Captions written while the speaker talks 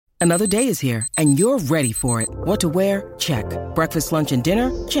Another day is here, and you're ready for it. What to wear? Check. Breakfast, lunch, and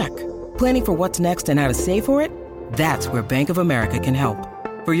dinner? Check. Planning for what's next and how to save for it? That's where Bank of America can help.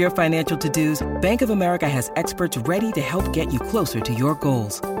 For your financial to-dos, Bank of America has experts ready to help get you closer to your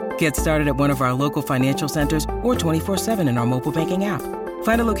goals. Get started at one of our local financial centers or 24/7 in our mobile banking app.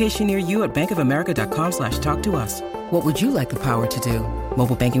 Find a location near you at bankofamerica.com/talktous. What would you like the power to do?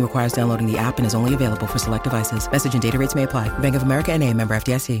 Mobile banking requires downloading the app and is only available for select devices. Message and data rates may apply. Bank of America N.A., member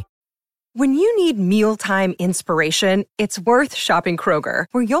FDIC. When you need mealtime inspiration, it's worth shopping Kroger,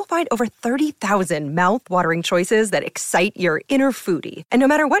 where you'll find over 30,000 mouth-watering choices that excite your inner foodie. And no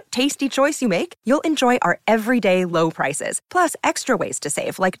matter what tasty choice you make, you'll enjoy our everyday low prices, plus extra ways to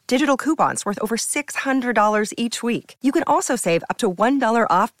save, like digital coupons worth over $600 each week. You can also save up to $1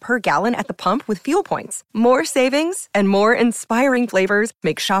 off per gallon at the pump with fuel points. More savings and more inspiring flavors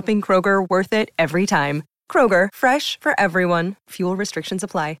make shopping Kroger worth it every time. Kroger, fresh for everyone. Fuel restrictions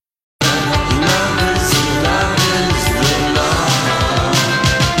apply.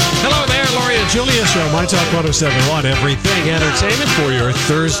 Hello there, Lori and Julia Show, My Talk 107.1, everything entertainment for your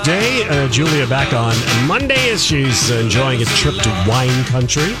Thursday. Julia back on Monday as she's enjoying a trip to wine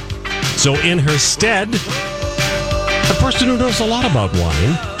country. So in her stead, the person who knows a lot about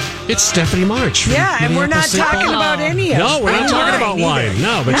wine, it's Stephanie March. Yeah, and we're not talking about any of it. No, we're not talking about wine.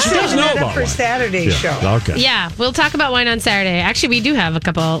 No, but she does know about for wine. Saturday's show. Okay. Yeah, we'll talk about wine on Saturday. Actually, we do have a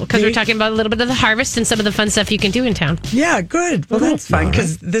couple, because we're talking about a little bit of the harvest and some of the fun stuff you can do in town. Yeah, good. Well, that's fun,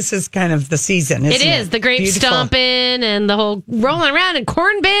 because this is kind of the season, isn't it? It is. The grape Beautiful. stomping and the whole rolling around in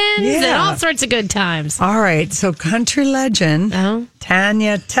corn bins and all sorts of good times. All right, so country legend,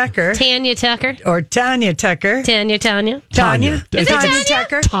 Tanya Tucker. Tanya Tucker. Or Tanya Tucker. Tanya. Tanya? Is it Tanya?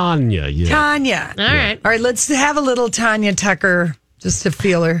 Tucker? Tanya, yeah. Tanya. All right. All right, let's have a little Tanya Tucker just to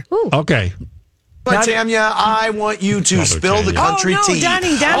feel her. Ooh. Okay. But Tanya, I want you to spill the country tea.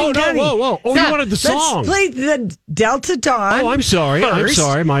 Donnie. Whoa. Oh, you wanted the song. Let's play the Delta Dawn. Oh, I'm sorry. First.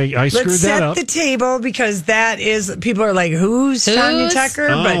 I screwed Let's that up. set the table, because that is, people are like, who's Tanya Tucker?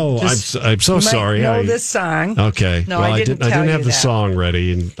 Oh, I'm so sorry. You know this song. Okay. No, well, I didn't I didn't have you the that. song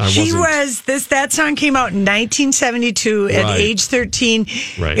ready, and I That song came out in 1972 at Right. age 13.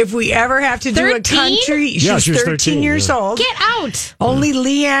 Right. If we ever have to do a 13? country, Yeah, she's she was 13 years old. Get out. Only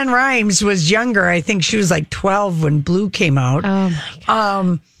Leanne Rimes was younger. I think she was like 12 when Blue came out. Oh, my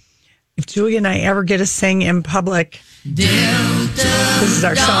God. If Julia and I ever get to sing in public, this is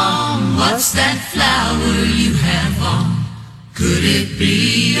our song. What's that flower you have on? Could it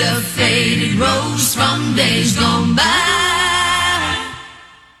be a faded rose from days gone by?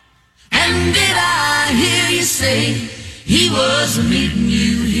 And did I hear you say he was meeting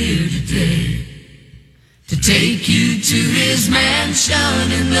you here today to take you to his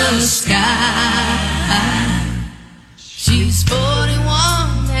mansion in the sky? She's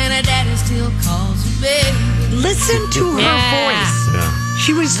 41 and her daddy still calls her baby. Listen to her voice. Yeah.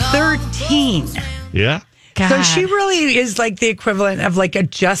 She was 13. Yeah. God. So she really is like the equivalent of like a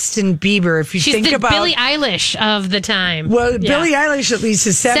Justin Bieber. If you She's think the about Billie Eilish of the time. Well, Billie Eilish at least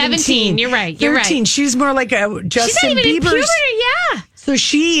is 17. You're right. 13. She's more like a Justin She's not even in Bieber's. puberty, yeah. So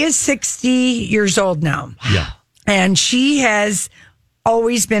she is 60 years old now. Yeah. And she has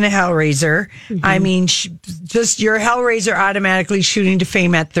always been a Hellraiser. I mean, just your Hellraiser automatically shooting to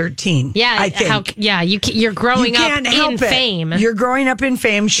fame at 13. Yeah, I think. You're growing up in fame. You're growing up in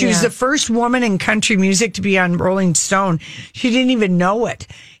fame. She was the first woman in country music to be on Rolling Stone. She didn't even know it.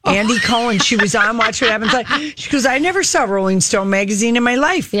 Andy Cohen, she was on Watch What Happens Live. She goes, I never saw Rolling Stone magazine in my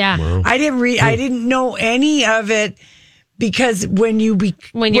life. Yeah. Wow. I didn't know any of it, because when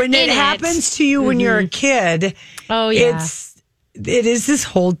it happens to you when you're a kid, it is this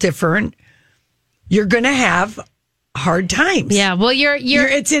whole different. You're going to have hard times. Yeah, well,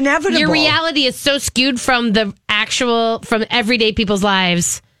 it's inevitable. Your reality is so skewed from from everyday people's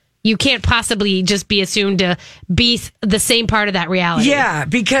lives. You can't possibly just be assumed to be the same part of that reality. Yeah,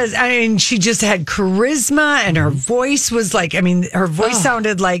 because she just had charisma, and her voice was like, her voice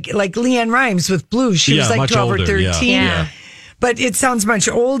sounded like Leanne Rimes with Blue. She was like 12 older, or 13. Yeah. But it sounds much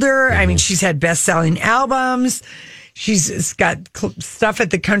older. She's had best-selling albums. She's got stuff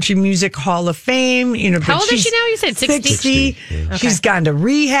at the Country Music Hall of Fame. How old is she now? You said 60? Yeah. She's gone to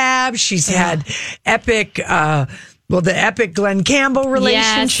rehab. She's had epic, the epic Glenn Campbell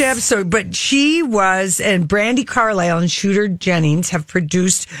relationship. Yes. So, but she was, and Brandi Carlile and Shooter Jennings have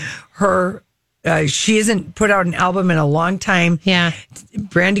produced her. She hasn't put out an album in a long time. Yeah.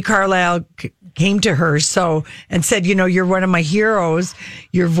 Brandi Carlile came to her and said, you're one of my heroes.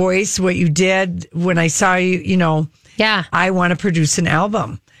 Your voice, what you did when I saw you, yeah, I want to produce an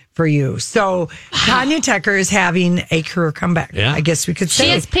album for you. So Tanya Tucker is having a career comeback. Yeah. I guess we could say. She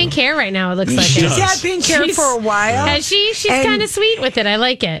has pink hair right now, it looks like. She's had pink hair for a while. Has she? She's kind of sweet with it. I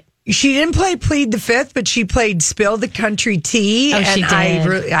like it. She didn't play Plead the Fifth, but she played Spill the Country Tea. Oh, she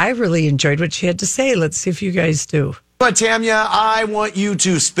did. I really enjoyed what she had to say. Let's see if you guys do. But Tanya, I want you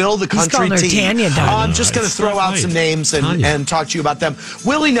to spill the country tea. Tanya, I'm just going to throw out some names and talk to you about them.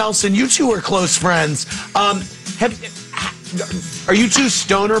 Willie Nelson, you two are close friends. Are you two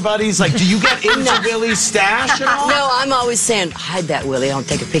stoner buddies? Like, do you get into Willie's stash at all? No, I'm always saying, hide that, Willie. I'll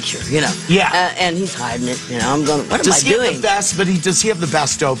take a picture, Yeah. And he's hiding it. I'm going, what am I doing? Does he have the best, does he have the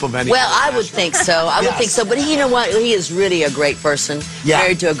best dope of any? Well, I would think so. I would think so. But you know what? He is really a great person. Yeah.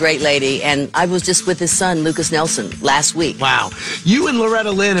 Married to a great lady. And I was just with his son, Lucas Nelson, last week. Wow. You and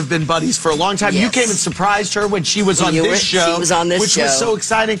Loretta Lynn have been buddies for a long time. Yes. You came and surprised her when she was on this show. She was on this show. Which was so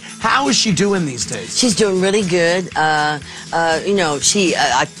exciting. How is she doing these days? She's doing really good.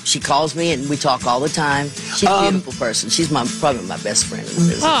 She calls me and we talk all the time. She's a beautiful person. She's probably my best friend in the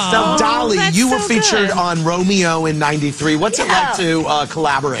business. Now, Dolly, you were featured on Romeo in '93. What's it like to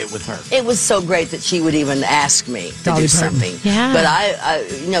collaborate with her? It was so great that she would even ask me to do something. Yeah.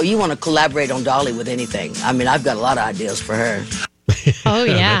 But you want to collaborate on Dolly with anything. I mean, I've got a lot of ideas for her. Oh,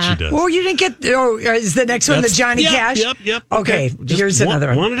 yeah. Well, you didn't get. Is the next one the Johnny Cash? Yep. Okay, here's another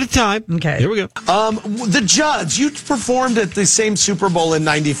one. One at a time. Okay. Here we go. The Judds, you performed at the same Super Bowl in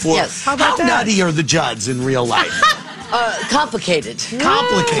 '94. Yes. How nutty are the Judds in real life? Complicated.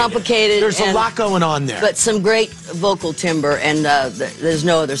 Complicated. There's a lot going on there. But some great vocal timbre, and there's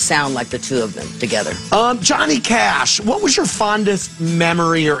no other sound like the two of them together. Johnny Cash, what was your fondest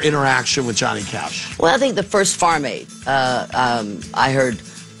memory or interaction with Johnny Cash? Well, I think the first Farm Aid, I heard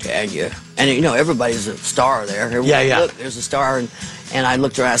Tanya, and everybody's a star there. Look, there's a star, and I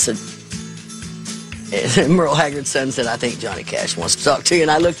looked around, I said, Merle Haggard's son said, I think Johnny Cash wants to talk to you,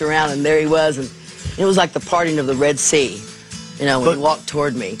 and I looked around, and there he was, and it was like the parting of the Red Sea, when he walked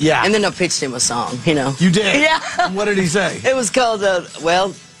toward me. Yeah. And then I pitched him a song, You did? Yeah. And what did he say? It was called,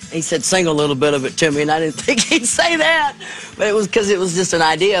 he said, sing a little bit of it to me, and I didn't think he'd say that. But it was because it was just an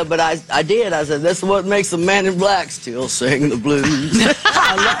idea, but I did. I said, that's what makes the Man in Black still sing the blues. And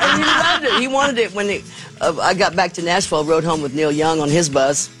he loved it. He wanted it when I got back to Nashville, rode home with Neil Young on his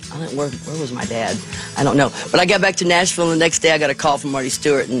bus. Where was my dad? I don't know. But I got back to Nashville, and the next day I got a call from Marty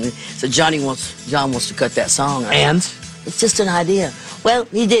Stewart, and said, John wants to cut that song. And? It's just an idea. Well,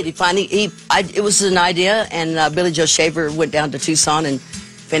 he did. It was an idea, and Billy Joe Shaver went down to Tucson and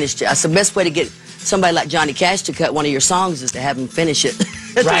finished it. I said, the best way to get somebody like Johnny Cash to cut one of your songs is to have him finish it.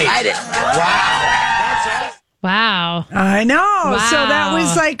 Right. Write it. Wow. Wow. I know. Wow. So that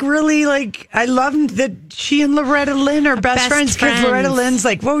was really I loved that she and Loretta Lynn are best friends because Loretta Lynn's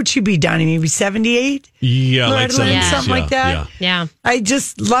what would she be, Donnie? Maybe 78? Yeah, Loretta Lynn, something like that. Yeah. I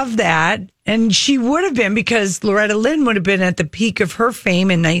just love that. And she would have been because Loretta Lynn would have been at the peak of her fame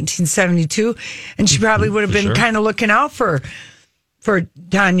in 1972. And she probably would have been kind of looking out for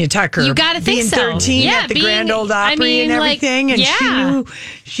Tanya Tucker. You got to think being so. 13 at the Grand Ole Opry and everything. And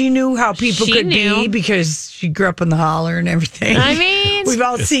she knew how people could be because she grew up in the holler and everything. I mean, we've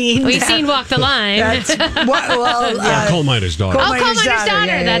all seen. We've seen Walk the Line. Coal Miner's Daughter. Coal Miner's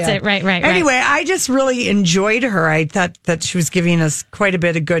Daughter. That's it. Right. Anyway, I just really enjoyed her. I thought that she was giving us quite a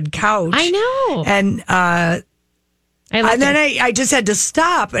bit of good couch. I know. And I just had to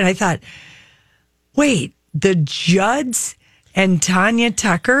stop and I thought, wait, the Judds and Tanya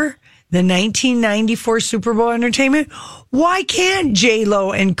Tucker, the 1994 Super Bowl entertainment. Why can't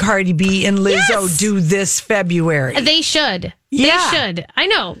J-Lo and Cardi B and Lizzo do this February? They should. Yeah. They should. I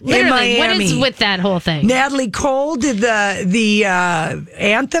know. Literally, what is with that whole thing? Natalie Cole did the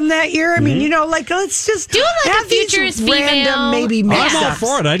anthem that year. I mean, let's just do a futurist random, maybe I'm all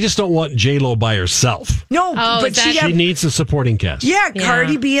for it. I just don't want J-Lo by herself. No, but she needs a supporting cast. Yeah,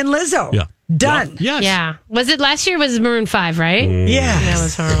 Cardi B and Lizzo. Yeah. Done. Yes. Yeah. Was it last year? Was Maroon 5, right? Yeah. That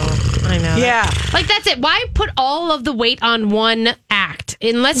was horrible. I know. Yeah. That's it. Why put all of the weight on one act?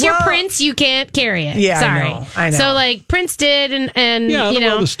 Unless you're Prince, you can't carry it. Yeah, sorry. I know. So Prince did, and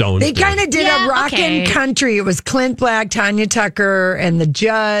the Stones. They kind of did a rockin' country. It was Clint Black, Tanya Tucker, and the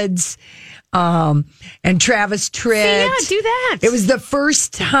Judds, and Travis Tritt. Do that. It was the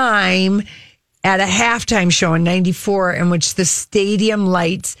first time at a halftime show in '94 in which the stadium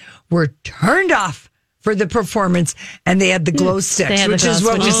lights were turned off for the performance, and they had the glow sticks, which is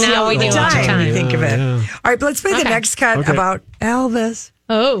what we see all the time. We think of it. All right, but let's play the next cut about Elvis.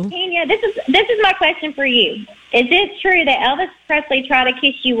 Oh, Tanya, this is my question for you. Is it true that Elvis Presley tried to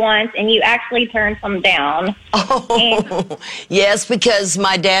kiss you once and you actually turned him down? Yes, because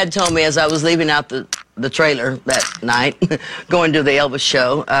my dad told me as I was leaving out the the trailer that night, going to the Elvis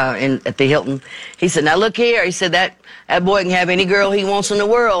show at the Hilton. He said, "Now look here." He said, that boy can have any girl he wants in the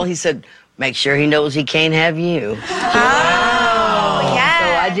world. He said, "Make sure he knows he can't have you." Oh, yeah. So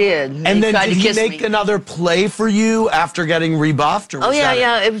I did. And then did he make me. another play for you after getting rebuffed? Or was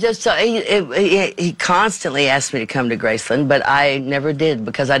yeah. It was just he constantly asked me to come to Graceland, but I never did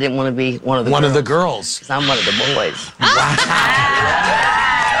because I didn't want to be one of the girls. 'Cause I'm one of the boys.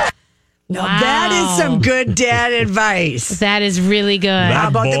 Now that is some good dad advice. That is really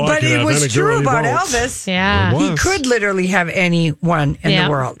good. But it was true about Elvis. Yeah. He could literally have anyone in the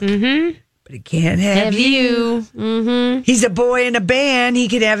world. Mm-hmm. But he can't have you. Mm-hmm. He's a boy in a band. He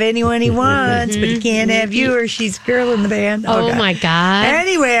could have anyone he wants, but he can't have you or she's a girl in the band. Oh my God.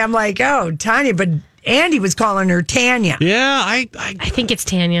 Anyway, I'm like, oh, Tanya, but Andy was calling her Tanya. Yeah, I think it's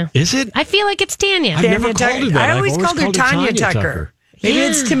Tanya. Is it? I feel like it's Tanya. I've never called her that. I always called her Tanya Tucker. Maybe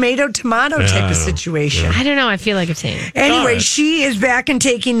it's tomato type of situation. I don't know. I feel like it's Tanya. Anyway, she is back and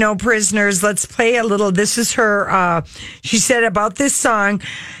taking no prisoners. Let's play a little. This is her. She said about this song,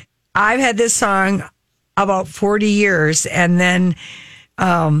 I've had this song about 40 years. And then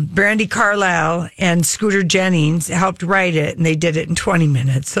Brandi Carlile and Scooter Jennings helped write it, and they did it in 20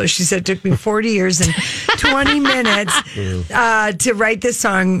 minutes. So she said it took me 40 years and 20 minutes to write this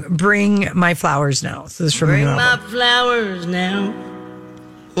song, Bring My Flowers Now. So this is from Bring my flowers now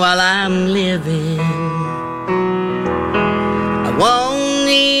while I'm living. I won't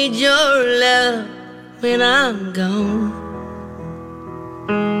need your love when I'm gone.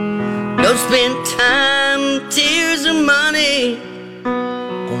 Don't spend time, tears, or money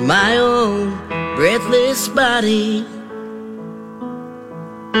on my own breathless body.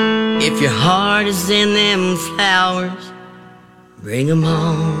 If your heart is in them flowers, bring them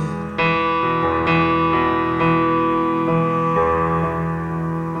home.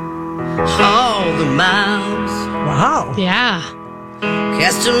 All the miles. Wow. Yeah.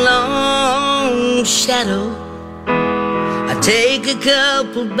 Cast a long shadow. I'd take a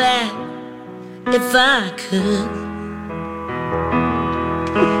couple back if I could.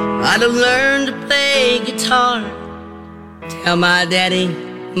 I'd have learned to play guitar. Tell my daddy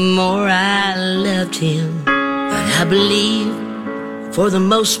more I loved him. But I believe, for the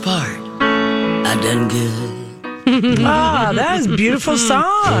most part, I done good. That was a beautiful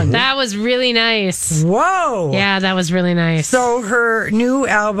song. That was really nice. Whoa. Yeah, that was really nice. So her new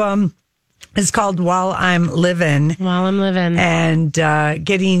album is called While I'm Living. While I'm Living. And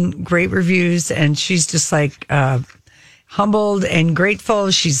getting great reviews. And she's just like humbled and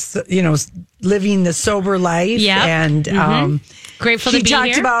grateful. She's, living the sober life. Yeah. And grateful to be here.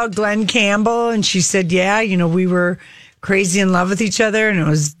 She talked about Glenn Campbell, and she said, yeah, we were crazy in love with each other, and it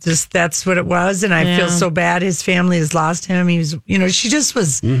was just, that's what it was. And I feel so bad his family has lost him. He was, she just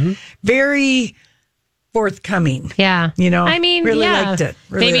was very forthcoming. Yeah. I mean, really liked it.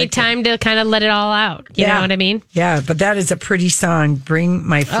 Really maybe time to kind of let it all out. You know what I mean? Yeah, but that is a pretty song. Bring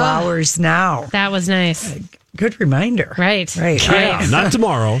My Flowers Now. That was nice. Good reminder. Right. Yeah, not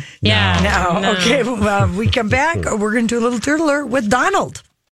tomorrow. Yeah. No. Okay, well, we come back. We're going to do a little Dirt Alert with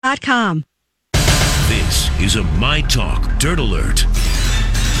Donald.com. This is a My Talk Dirt Alert.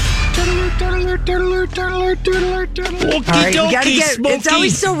 All right, we gotta get, it's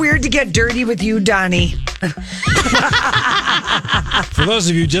always so weird to get dirty with you, Donnie. For those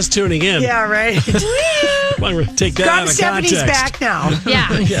of you just tuning in. Yeah, right. Take that out of Stephanie's context. back now.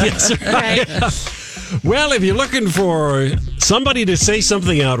 Yeah. Yes, right. Well, if you're looking for somebody to say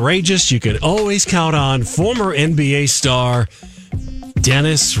something outrageous, you can always count on former NBA star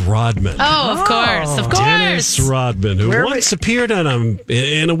Dennis Rodman. Oh, of course. Dennis Rodman, who once appeared on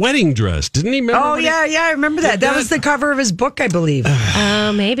in a wedding dress. Didn't he remember? Oh, yeah, I remember that. That was the cover of his book, I believe.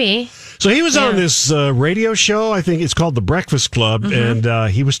 Maybe. So he was on this radio show, I think it's called The Breakfast Club, and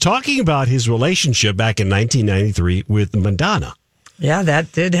he was talking about his relationship back in 1993 with Madonna. Yeah,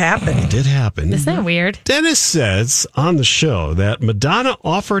 that did happen. It did happen. Isn't that weird? Dennis says on the show that Madonna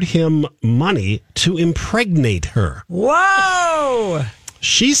offered him money to impregnate her. Whoa!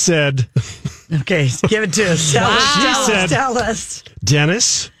 She said... Okay, give it to us. Tell us.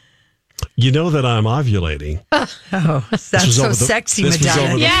 Dennis, you know that I'm ovulating. Oh, that's so sexy, Madonna. Was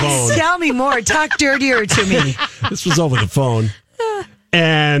over the phone. Tell me more. Talk dirtier to me. This was over the phone.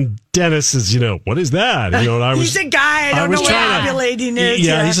 And Dennis says, what is that? He's a guy. I don't know what ovulating is.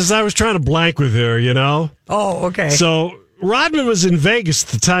 Yeah, he says, I was trying to blank with her, Oh, okay. So Rodman was in Vegas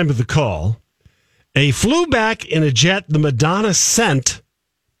at the time of the call. He flew back in a jet the Madonna sent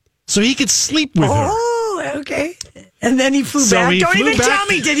so he could sleep with her. Oh, okay. And then he flew back. Don't even tell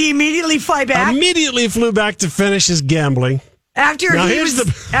me. Did he immediately fly back? Immediately flew back to finish his gambling. After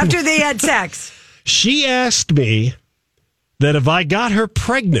they had sex. she asked me that if I got her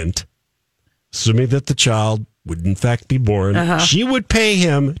pregnant, assuming that the child would in fact be born, she would pay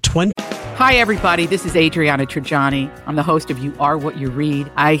him Hi, everybody. This is Adriana Trajani. I'm the host of You Are What You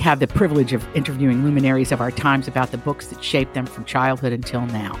Read. I have the privilege of interviewing luminaries of our times about the books that shaped them from childhood until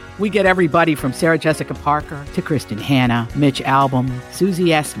now. We get everybody from Sarah Jessica Parker to Kristen Hanna, Mitch Albom, Susie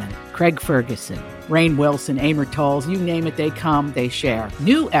Essman, Craig Ferguson, Rainn Wilson, Amor Tolls, you name it, they come, they share.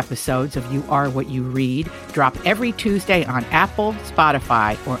 New episodes of You Are What You Read drop every Tuesday on Apple,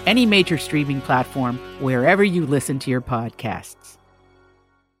 Spotify, or any major streaming platform wherever you listen to your podcasts.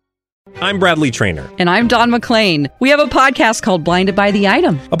 I'm Bradley Trainer. And I'm Don McClain. We have a podcast called Blinded by the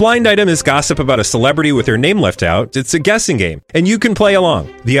Item. A blind item is gossip about a celebrity with their name left out. It's a guessing game, and you can play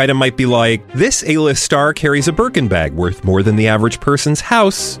along. The item might be like, this A-list star carries a Birkin bag worth more than the average person's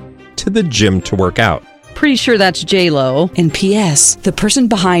house to the gym to work out. Pretty sure that's J-Lo. And P.S. the person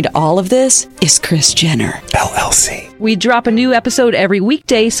behind all of this is Kris Jenner, LLC. We drop a new episode every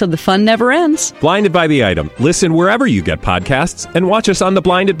weekday so the fun never ends. Blinded by the Item. Listen wherever you get podcasts and watch us on the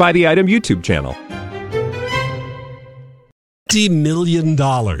Blinded by the Item YouTube channel. $20 million.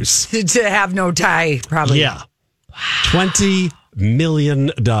 To have no tie, probably. Yeah. Wow. $20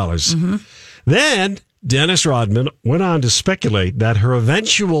 million. Then Dennis Rodman went on to speculate that her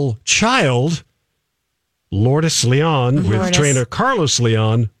eventual child, Lourdes Leon, with trainer Carlos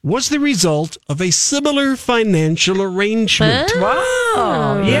Leon, was the result of a similar financial arrangement.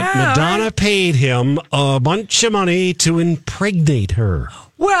 Wow. Yeah. Madonna paid him a bunch of money to impregnate her.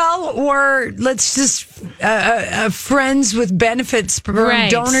 Well, or let's just friends with benefits from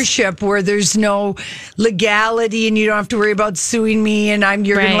donorship, where there's no legality and you don't have to worry about suing me, and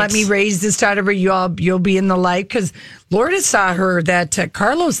you're going to let me raise this daughter, but you'll be in the life. Because Lourdes saw her that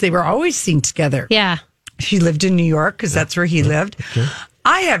Carlos, they were always seen together. Yeah. She lived in New York because that's where he lived. Okay.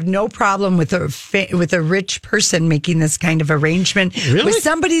 I have no problem with a rich person making this kind of arrangement with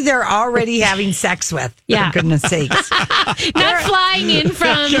somebody they're already having sex with. For goodness sakes. Not flying in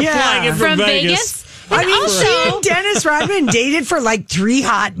from Vegas. I mean, she and Dennis Rodman dated for like 3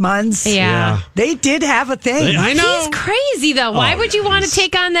 hot months. Yeah. They did have a thing. I know. He's crazy, though. Why would you want to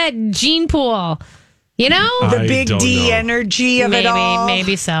take on that gene pool? You know? The big D energy of it all.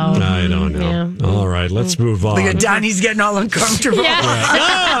 Maybe so. I don't know. Yeah. All right, let's move on. Look at Donnie's getting all uncomfortable. No,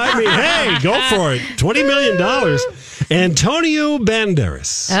 I mean, hey, go for it. $20 million. Antonio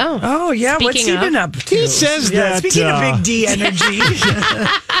Banderas. Oh yeah. What's he been up to? He says that. Speaking of big D energy.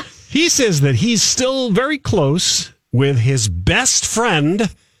 He says that he's still very close with his best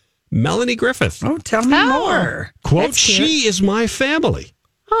friend, Melanie Griffith. Oh, tell me more. Quote, she is my family.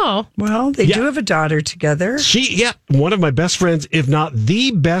 Oh. Well, they do have a daughter together. One of my best friends, if not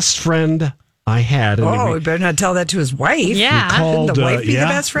the best friend I had. We better not tell that to his wife. Yeah. Shouldn't the wife be the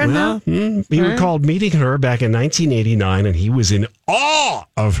best friend now? He recalled meeting her back in 1989, and he was in awe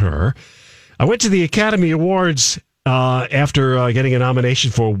of her. I went to the Academy Awards after getting a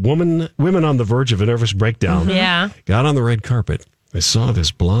nomination for Women on the Verge of a Nervous Breakdown. Yeah. Got on the red carpet. I saw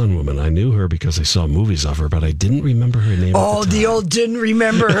this blonde woman. I knew her because I saw movies of her, but I didn't remember her name. The old didn't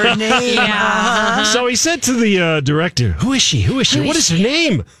remember her name. So he said to the director, Who is she? What is her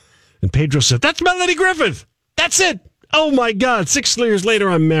name? And Pedro said, that's Melanie Griffith. That's it. Oh, my God. 6 years later,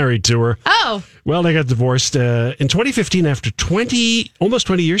 I'm married to her. Oh. Well, they got divorced in 2015 after almost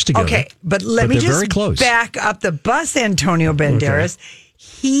 20 years together. Okay, but let me just back up the bus, Antonio Banderas. Okay.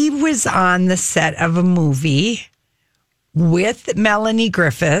 He was on the set of a movie with Melanie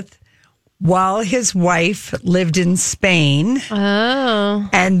Griffith while his wife lived in Spain. Oh.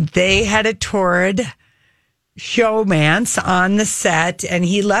 And they had a torrid showmance on the set, and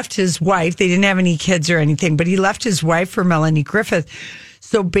he left his wife. They didn't have any kids or anything, but he left his wife for Melanie Griffith.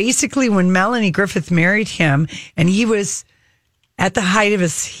 So basically, when Melanie Griffith married him, and he was at the height of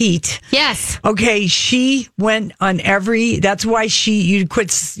his heat. Yes. Okay, she went on that's why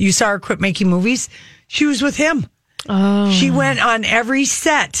you saw her quit making movies. She was with him. Oh. She went on every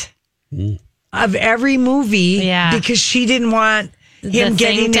set of every movie because she didn't want him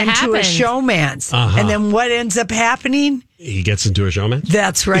getting into a showmance. And then what ends up happening? He gets into a showmance?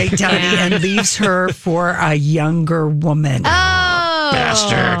 That's right, Donnie, and leaves her for a younger woman. Oh.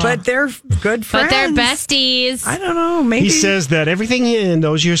 Bastard. But they're good friends. But they're besties. I don't know. Maybe. He says that everything in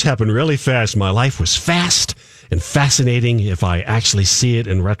those years happened really fast. My life was fast and fascinating if I actually see it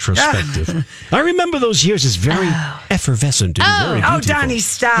in retrospective. I remember those years as very effervescent and very beautiful. Oh, Donnie,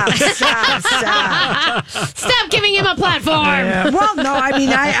 stop. Stop giving him a platform. Well, no, I mean,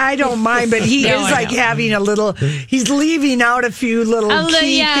 I don't mind, but he is having a little, he's leaving out a few little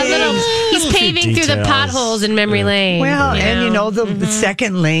key things. He's paving through the potholes in memory lane. Well, the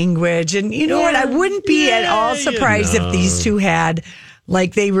second language. And you know what? I wouldn't be at all surprised if these two had,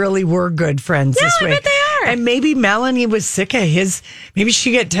 like, they really were good friends this way. I bet they are. And maybe Melanie was sick of his, maybe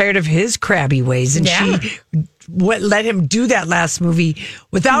she got tired of his crabby ways. And she let him do that last movie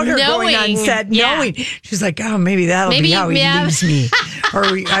without her going on set, knowing. She's like, oh, maybe that'll be how he leaves me.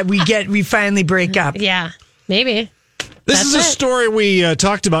 Or we finally break up. Yeah, maybe. This is a story we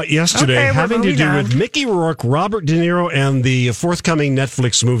talked about yesterday, having to do with Mickey Rourke, Robert De Niro, and the forthcoming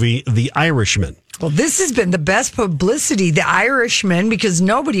Netflix movie, The Irishman. Well, this has been the best publicity, The Irishman, because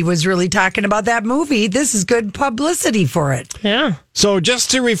nobody was really talking about that movie. This is good publicity for it. Yeah. So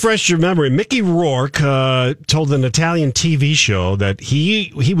just to refresh your memory, Mickey Rourke told an Italian TV show that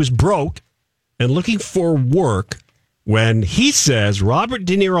he was broke and looking for work when he says Robert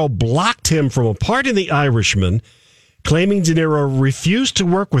De Niro blocked him from a part in The Irishman, claiming De Niro refused to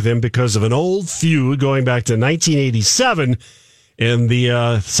work with him because of an old feud going back to 1987 in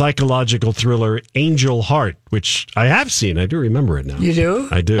the psychological thriller Angel Heart, which I have seen. I do remember it now. You do?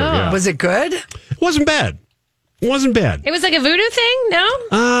 I do, yeah. Was it good? It wasn't bad. It wasn't bad. It was like a voodoo thing,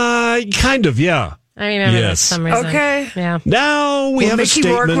 no? Kind of, yeah. I remember this for some reason. Okay. Yeah. Now we have Mickey a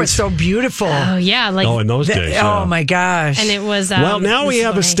statement. Rourke was so beautiful. Oh, yeah. In those days. Oh, my gosh. And it was... well, now we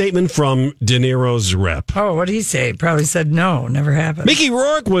have a statement from De Niro's rep. Oh, what did he say? Probably said no, never happened. Mickey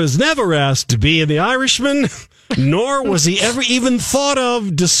Rourke was never asked to be in The Irishman, nor was he ever even thought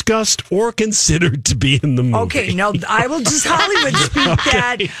of, discussed, or considered to be in the movie. Okay, now I will just Hollywood speak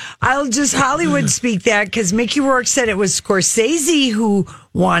that. I'll just Hollywood speak that because Mickey Rourke said it was Scorsese who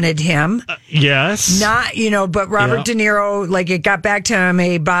wanted him. Yes. Not, but Robert De Niro, like, it got back to him,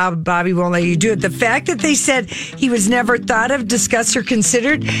 hey, Bobby won't let you do it. The fact that they said he was never thought of, discussed, or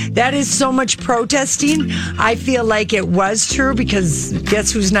considered, that is so much protesting. I feel like it was true because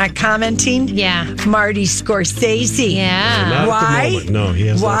guess who's not commenting? Yeah. Marty Scorsese. Yeah. Not Why? At the moment. No, he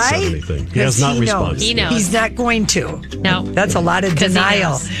has not said Why? anything. He has not responded. He knows. He's not going to. No. That's a lot of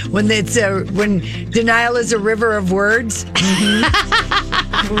denial. When denial is a river of words.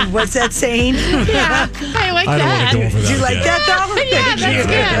 What's that saying? Yeah, I like that. Don't want to go over that. Do you like that, though?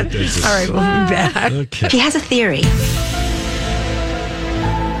 Yeah, that's good. All right, we'll be back. Okay. He has a theory.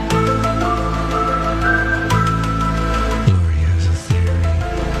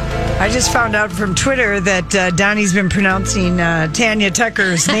 I just found out from Twitter that Donnie's been pronouncing Tanya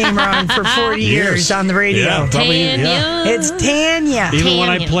Tucker's name wrong for 40 years on the radio. Yeah, probably, It's Tanya. Even when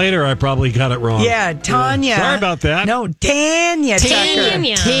I played her, I probably got it wrong. Yeah, Tanya. Sorry about that. No, Tanya Tucker.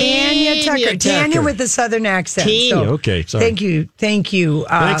 Tanya Tucker. Tanya with a southern accent. Okay, sorry. Thank you.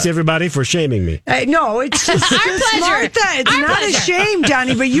 Thanks, everybody, for shaming me. No, it's just Our pleasure. Martha. It's Our not pleasure. a shame,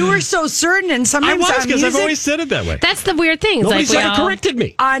 Donnie, but you were so certain, and I sometimes was, on because I've music, always said it that way. That's the weird thing. Nobody's ever corrected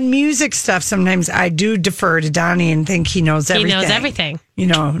me. on music stuff, sometimes I do defer to Donnie and think he knows everything. He knows everything.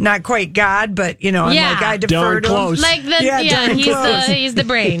 Not quite God, but I'm like, I defer Darn to him. close. Like darn close. he's the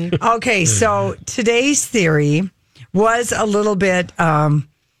brain. Okay, so today's theory was a little bit,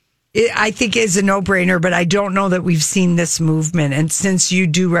 I think is a no-brainer, but I don't know that we've seen this movement. And since you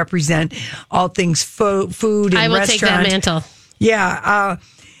do represent all things food and I will restaurant, take that mantle. Yeah.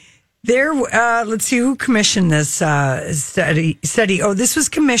 Let's see who commissioned this study. Oh, this was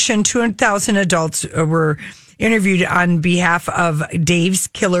commissioned. 200,000 adults were interviewed on behalf of Dave's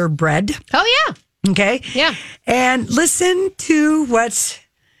Killer Bread. Oh, yeah. Okay. Yeah. And listen to what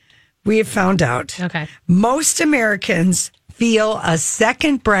we have found out. Okay. Most Americans feel a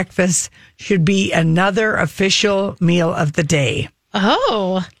second breakfast should be another official meal of the day.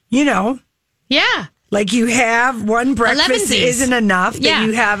 Oh. Yeah. Like you have one breakfast Elevensies. isn't enough. Yeah. That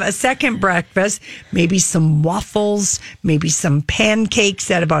you have a second breakfast, maybe some waffles, maybe some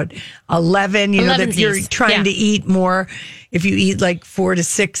pancakes at about 11. That if you're trying to eat more, if you eat like 4 to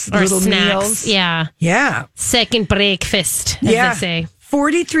 6 Or little snacks. meals. Yeah. Yeah. Second breakfast, as they say.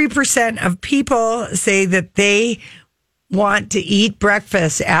 43% of people say that they want to eat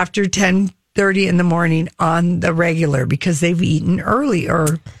breakfast after 10:30 in the morning on the regular because they've eaten early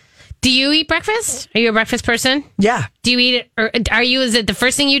or... Do you eat breakfast? Are you a breakfast person? Yeah. Do you eat it? Or is it the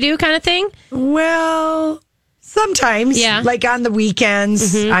first thing you do kind of thing? Well, sometimes. Yeah. Like on the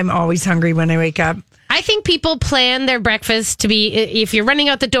weekends, I'm always hungry when I wake up. I think people plan their breakfast to be, if you're running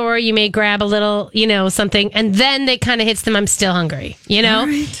out the door, you may grab a little, something, and then it kind of hits them, I'm still hungry, Right.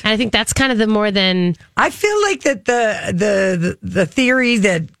 And I think that's kind of the more than... I feel like that the theory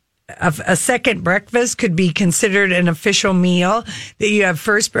that a second breakfast could be considered an official meal, that you have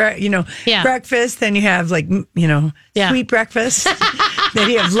first breakfast, then you have sweet breakfast, Then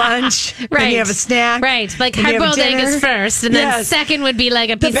you have lunch. Right. Then you have a snack. Right. Like then you have hard-boiled egg dinner. is first, and then second would be like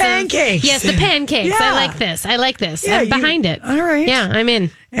a piece the pancakes. Yes, the pancakes. Yeah. I like this. Yeah, I'm behind it. All right. Yeah, I'm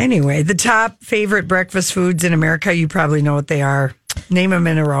in. Anyway, the top favorite breakfast foods in America, you probably know what they are. Name them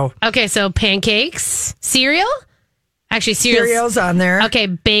in a row. Okay, so pancakes, cereal. Actually, cereal's on there. Okay,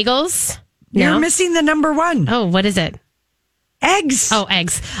 bagels. You're missing the number one. Oh, what is it? Eggs. Oh,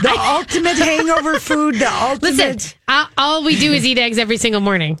 eggs. The ultimate hangover food. The ultimate. Listen, all we do is eat eggs every single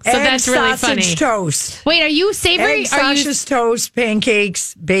morning. So that's really funny. Sausage toast. Wait, are you savory? Egg, sausage toast,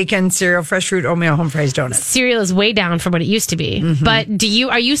 pancakes, bacon, cereal, fresh fruit, oatmeal, home fries, donuts. Cereal is way down from what it used to be. Mm-hmm. But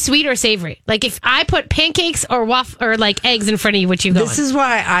are you sweet or savory? Like if I put pancakes or or like eggs in front of you, what you going? This is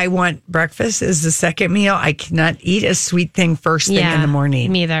why I want breakfast as the second meal. I cannot eat a sweet thing first thing in the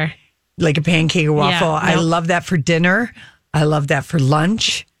morning. Me either. Like a pancake or waffle. Yeah, I love that for dinner. I love that for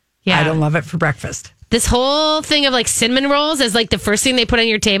lunch. Yeah. I don't love it for breakfast. This whole thing of like cinnamon rolls as like the first thing they put on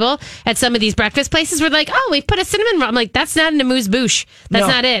your table at some of these breakfast places, we're like, oh, we put a cinnamon roll. I'm like, that's not an amuse-bouche. That's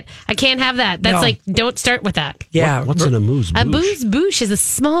not it. I can't have that. That's like, don't start with that. Yeah. What's an amuse-bouche? Amuse-bouche is a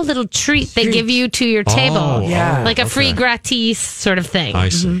small little treat they give you to your table. Yeah. Like a free gratis sort of thing. I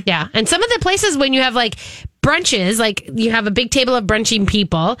see. Mm-hmm. Yeah. And some of the places when you have like brunches, like you have a big table of brunching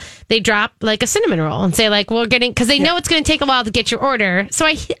people, they drop like a cinnamon roll and say like, we're getting, because they know it's going to take a while to get your order. So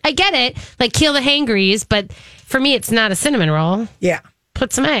I get it, like kill the hangries, but for me, it's not a cinnamon roll. Yeah.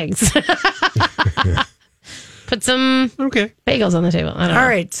 Put some eggs. Put some bagels on the table. I don't know. All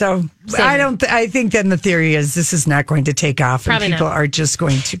right. So I think then the theory is this is not going to take off. Probably and people not. are just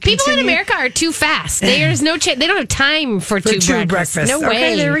going to continue. People in America are too fast. There's no chance. They don't have time for two breakfasts. No way.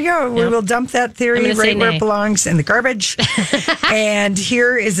 Okay, there we go. We will dump that theory right where it belongs, in the garbage. And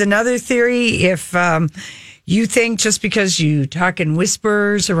here is another theory. If you think just because you talk in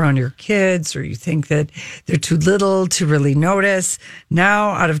whispers around your kids, or you think that they're too little to really notice,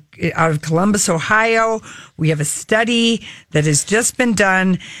 now out of Columbus, Ohio, we have a study that has just been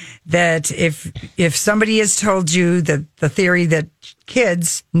done that if somebody has told you that the theory that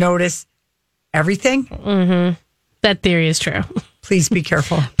kids notice everything, that theory is true. Please be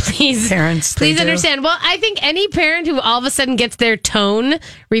careful. Please, parents. Please understand. Well, I think any parent who all of a sudden gets their tone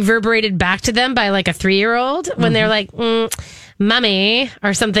reverberated back to them by like a 3-year-old when they're like, mommy,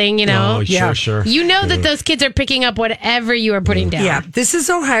 or something, you know. Oh, sure. You know that those kids are picking up whatever you are putting down. Yeah. This is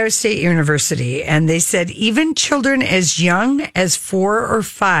Ohio State University, and they said even children as young as 4 or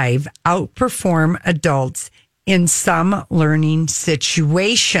 5 outperform adults in some learning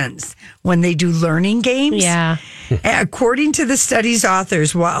situations when they do learning games. Yeah. According to the study's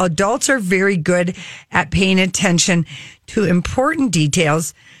authors, while adults are very good at paying attention to important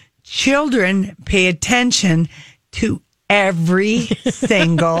details, children pay attention to every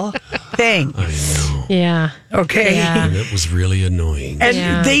single thing. I know. Yeah. Okay. Yeah. And it was really annoying.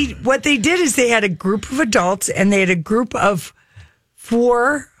 And what they did is they had a group of adults and they had a group of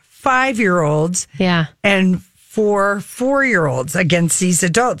 4 5-year-olds and 4 4-year-olds against these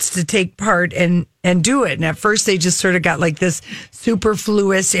adults to take part and do it. And at first they just sort of got like this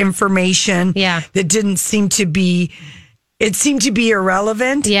superfluous information that didn't seem to be, it seemed to be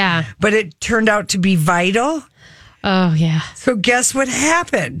irrelevant. Yeah. But it turned out to be vital. Oh, yeah. So guess what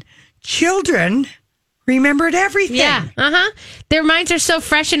happened? Children remembered everything. Yeah. Their minds are so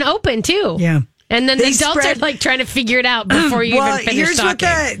fresh and open, too. Yeah. And then the adults are like trying to figure it out before you even finish here's talking.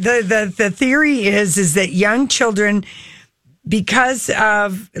 What the theory is that young children, because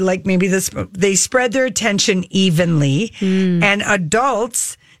of like maybe they spread their attention evenly, and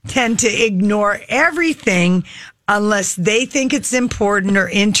adults tend to ignore everything unless they think it's important or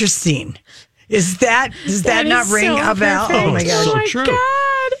interesting. Does that not ring a bell? Perfect. Oh my God! So true.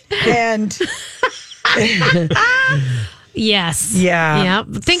 And yes. Yeah.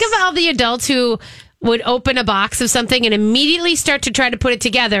 Think of all the adults who would open a box of something and immediately start to try to put it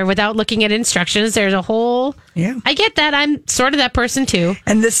together without looking at instructions. There's a whole... Yeah. I get that. I'm sort of that person, too.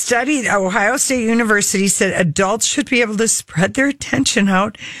 And the study, Ohio State University said adults should be able to spread their attention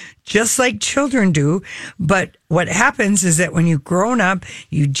out just like children do. But what happens is that when you've grown up,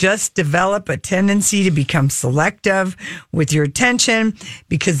 you just develop a tendency to become selective with your attention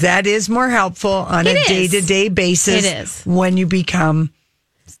because that is more helpful on a day-to-day basis. It is. When you become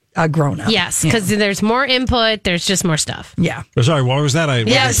a grown-up. Yes, because there's more input. There's just more stuff. Yeah. Oh, sorry, what was that? Sorry.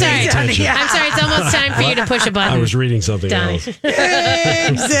 I'm sorry. It's almost time for you to push a button. I was reading something else.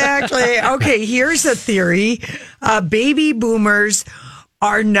 Exactly. Okay, here's a theory. Baby boomers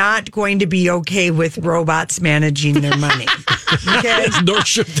are not going to be okay with robots managing their money. Okay? Nor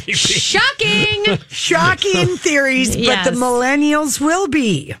should they be. Shocking. Shocking theories, but the millennials will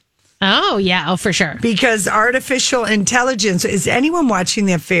be. Oh, yeah. Oh, for sure. Because artificial intelligence, is anyone watching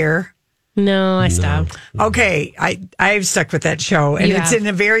The Affair? No, I stopped. Okay, I've stuck with that show, and it's in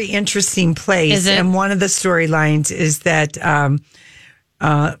a very interesting place. Is it? And one of the storylines is that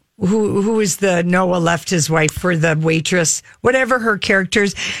who is the Noah left his wife for the waitress, whatever her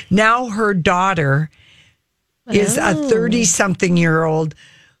character's. Now her daughter is a 30-something-year-old,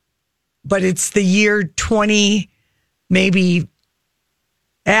 but it's the year 20, maybe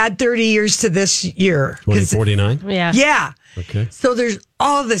add 30 years to this year. 2049? Yeah. Yeah. Okay. So there's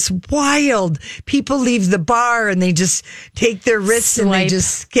all this wild. People leave the bar and they just take their wrists and they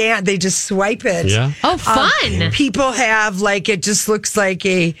just swipe it. Yeah. Oh, fun. People have it just looks like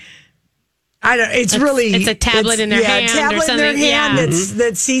it's a tablet in their hand. A tablet or something. in their hand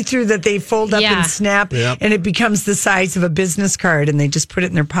that's see-through that they fold up and snap, and it becomes the size of a business card, and they just put it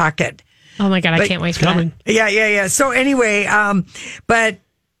in their pocket. Oh my God, I can't wait for that. Yeah. So anyway, but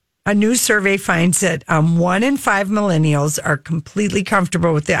a new survey finds that 1 in 5 millennials are completely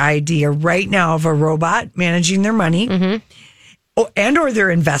comfortable with the idea right now of a robot managing their money and or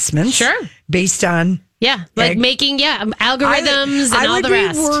their investments. Sure. Based on... Yeah, making algorithms and all the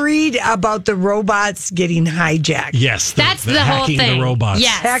rest. I would be worried about the robots getting hijacked. Yes, that's the whole thing. Hacking the robots.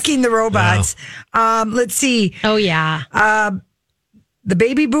 Yes. Hacking the robots. Yeah. Let's see. Oh, yeah. The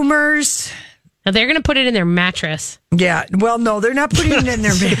baby boomers... Now they're going to put it in their mattress. Yeah. Well, no, they're not putting it in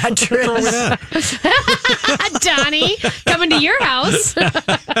their mattress. Donnie, coming to your house.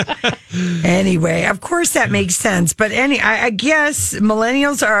 Anyway, of course that makes sense. But I guess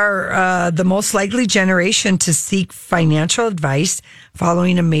millennials are the most likely generation to seek financial advice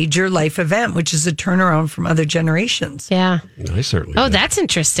following a major life event, which is a turnaround from other generations. Yeah. I certainly Oh, that's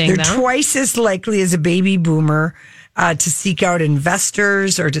interesting. They're twice as likely as a baby boomer to seek out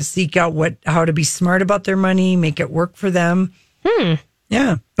investors or to seek out how to be smart about their money, make it work for them.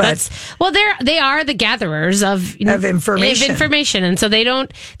 Yeah, but they are the gatherers of information. And so they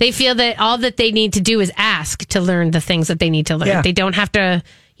feel that all that they need to do is ask to learn the things that they need to learn. Yeah. They don't have to,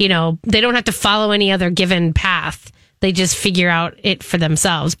 they don't have to follow any other given path. They just figure out it for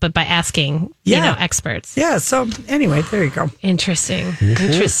themselves, but by asking, experts. Yeah. So anyway, there you go. Interesting.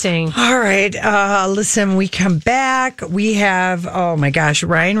 Interesting. All right. Listen, we come back. We have, oh my gosh,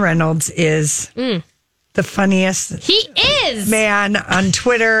 Ryan Reynolds is the funniest. He is. Man on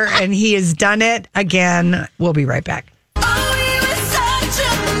Twitter, and he has done it again. We'll be right back.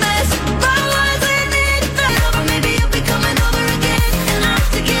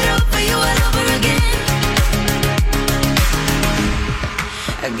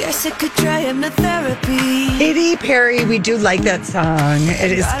 I could try hypnotherapy. Katy Perry, we do like that song.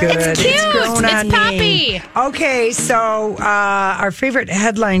 It is good. It's cute. It's grown on poppy. Me. Okay, so our favorite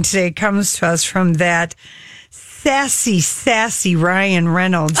headline today comes to us from that sassy Ryan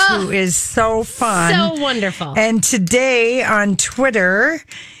Reynolds, who is so fun. So wonderful. And today on Twitter,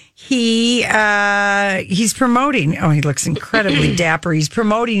 he's promoting. Oh, he looks incredibly dapper. He's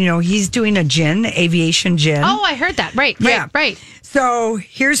promoting, he's doing a gin, aviation gin. Oh, I heard that. Right. So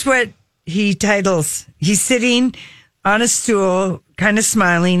here's what he titles. He's sitting on a stool, kind of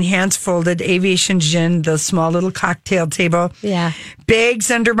smiling, hands folded, aviation gin, the small little cocktail table. Yeah.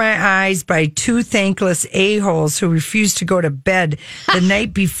 Bags under my eyes by 2 thankless a-holes who refused to go to bed the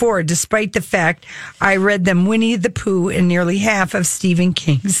night before, despite the fact I read them Winnie the Pooh and nearly half of Stephen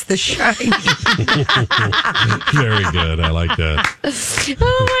King's The Shining. Very good. I like that.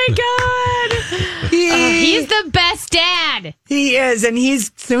 Oh, my God. He's the best dad. He is, and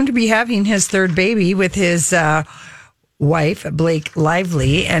he's soon to be having his 3rd baby with his wife, Blake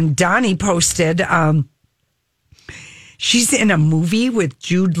Lively. And Donnie posted, she's in a movie with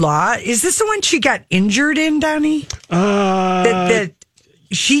Jude Law. Is this the one she got injured in, Donnie? That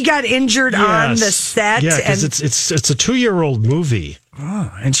she got injured on the set. Yeah, because it's a 2-year-old movie.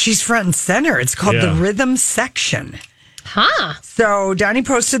 Oh, and she's front and center. It's called The Rhythm Section. Huh. So Donnie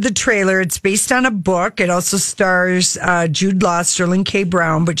posted the trailer. It's based on a book. It also stars Jude Law, Sterling K.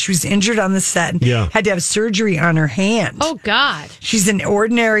 Brown, but she was injured on the set and had to have surgery on her hand. Oh, God. She's an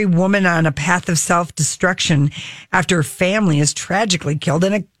ordinary woman on a path of self-destruction after her family is tragically killed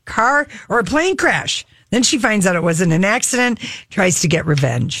in a car or a plane crash. Then she finds out it wasn't an accident, tries to get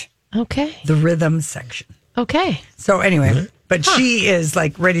revenge. Okay. The Rhythm Section. Okay. So anyway, but she is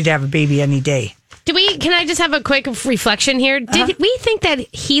like ready to have a baby any day. Can I just have a quick reflection here? Did we think that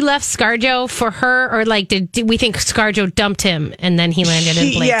he left ScarJo for her, or did we think ScarJo dumped him and then he landed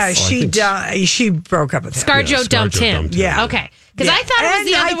in Blake's? Yeah, she broke up with him. ScarJo dumped him. Yeah. Okay. Because I thought it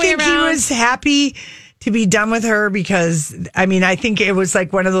was the other way around. I think he was happy to be done with her because, I think it was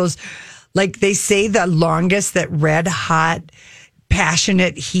like one of those, like they say the longest that red hot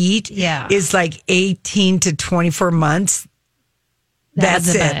passionate heat is like 18 to 24 months.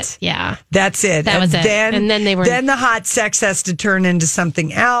 That's it. Yeah. That's it. That was it. And then Then the hot sex has to turn into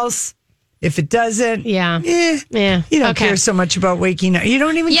something else. If it doesn't, you don't care so much about waking up. You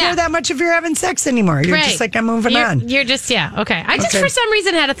don't even care that much if you're having sex anymore. You're just like, I'm moving on. You're just, okay. I just, for some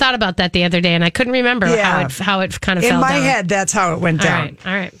reason, had a thought about that the other day, and I couldn't remember how it kind of fell down. In my head, that's how it went down.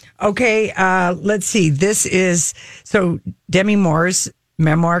 All right. Okay, let's see. This is, so Demi Moore's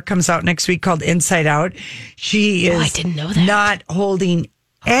memoir comes out next week called Inside Out. She is I didn't know that. Not holding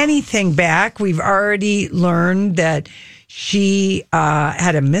anything back. We've already learned that she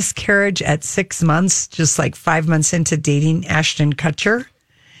had a miscarriage at 6 months, just like 5 months into dating Ashton Kutcher,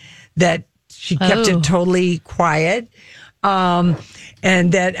 that she kept it totally quiet. And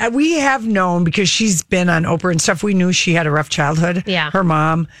that we have known, because she's been on Oprah and stuff, we knew she had a rough childhood. Yeah. Her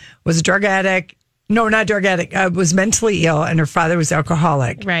mom was a drug addict. No, not drug addict. Was mentally ill, and her father was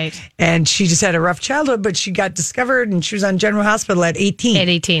alcoholic. Right. And she just had a rough childhood, but she got discovered, and she was on General Hospital at 18. At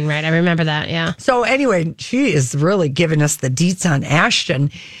 18, right. I remember that, yeah. So anyway, she is really giving us the deets on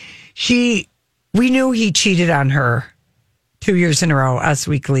Ashton. We knew he cheated on her 2 years in a row, Us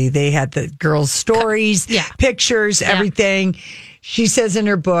Weekly. They had the girls' stories, pictures, everything. She says in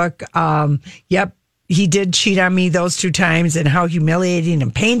her book, yep, he did cheat on me those 2 times, and how humiliating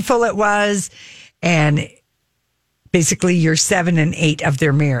and painful it was. And basically year 7 and 8 of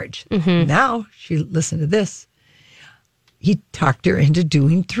their marriage. Mm-hmm. Now, she listened to this. He talked her into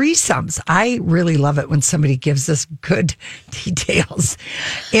doing threesomes. I really love it when somebody gives us good details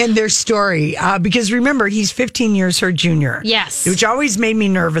in their story. Because remember, he's 15 years her junior. Yes. Which always made me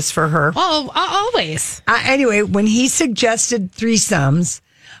nervous for her. Oh, always. Anyway, when he suggested threesomes,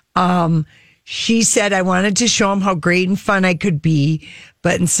 she said, I wanted to show him how great and fun I could be.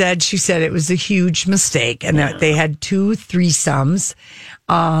 But instead, she said it was a huge mistake and that they had 2 threesomes.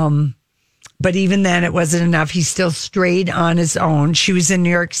 But even then, it wasn't enough. He still strayed on his own. She was in New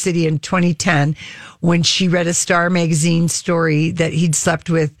York City in 2010 when she read a Star magazine story that he'd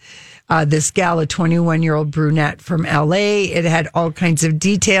slept with this gal, a 21-year-old brunette from L.A. It had all kinds of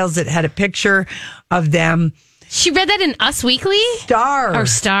details. It had a picture of them. She read that in Us Weekly? Star. Or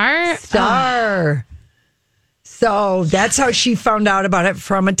Star? Star. So that's how she found out about it,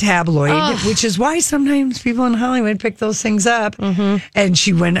 from a tabloid, which is why sometimes people in Hollywood pick those things up. Mm-hmm. And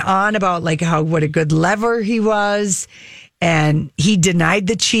she went on about like what a good lover he was. And he denied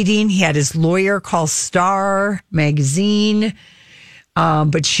the cheating. He had his lawyer call Star magazine.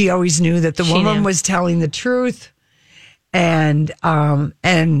 But she always knew that the woman was telling the truth. And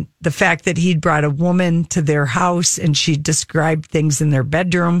the fact that he'd brought a woman to their house and she described things in their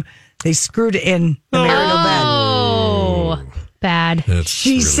bedroom. They screwed in the marital bed. Oh, bad.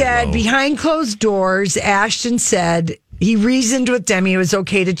 She really said, behind closed doors, Ashton said he reasoned with Demi it was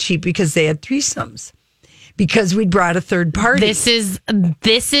okay to cheat because they had threesomes. Because we'd brought a third party. This is the point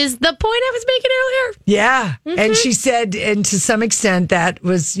I was making earlier. Yeah. Mm-hmm. And she said, and to some extent, that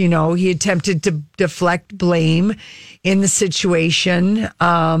was, he attempted to deflect blame in the situation.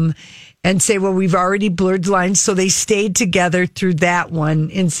 And say, well, we've already blurred the lines. So they stayed together through that one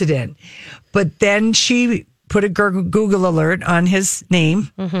incident. But then she put a Google alert on his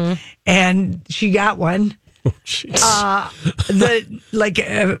name, and she got one. I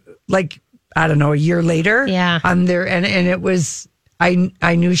don't know, a year later. Yeah. On there, and it was, I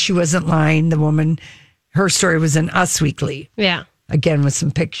knew she wasn't lying. The woman, her story was in Us Weekly. Yeah. Again, with some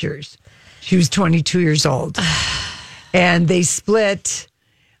pictures. She was 22 years old. And they split.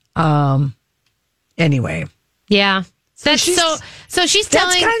 Anyway. Yeah. So she's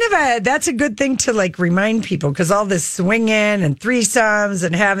telling. That's a good thing to like remind people, because all this swinging and threesomes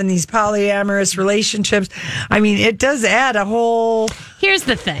and having these polyamorous relationships, I mean, it does add a whole. Here's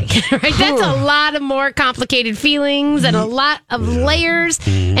the thing, right? That's a lot of more complicated feelings and a lot of layers.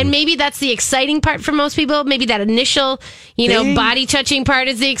 And maybe that's the exciting part for most people. Maybe that initial, body touching part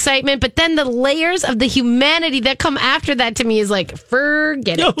is the excitement. But then the layers of the humanity that come after that, to me, is like,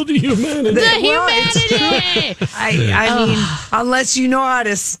 forget it. Oh, the humanity. The humanity. I mean, unless you know how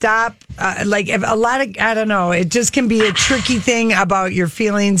to stop, I don't know, it just can be a tricky thing about your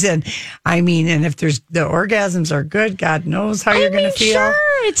feelings. And I mean, and if the orgasms are good, God knows how you're going to feel. Sure,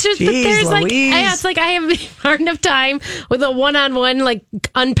 it's just, Jeez, but there's Louise. it's like I have hard enough time with a one-on-one, like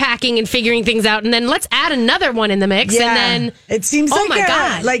unpacking and figuring things out, and then let's add another one in the mix, and then it seems God,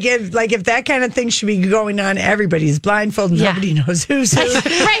 if that kind of thing should be going on, everybody's blindfolded, nobody knows who's who.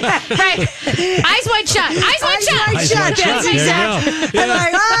 right. Eyes wide shut. That's exactly. I'm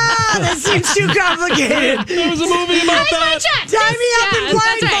like, this seems too complicated. There was a movie about that. Eyes wide shut. Tie me up and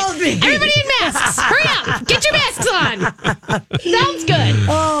blindfold me. Everybody in masks. Hurry up. Get your masks on. Sounds good.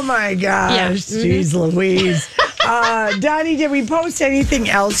 Oh, my gosh. Yeah. Jeez Louise. Donnie, did we post anything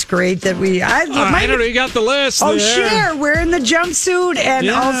else great that we... I don't know. You got the list there. Cher wearing the jumpsuit and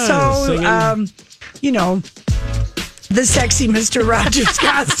also, the sexy Mr. Rogers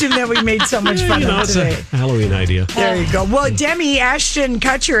costume that we made so much fun of today. It's a Halloween idea. There you go. Well, Demi, Ashton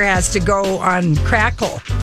Kutcher has to go on Crackle.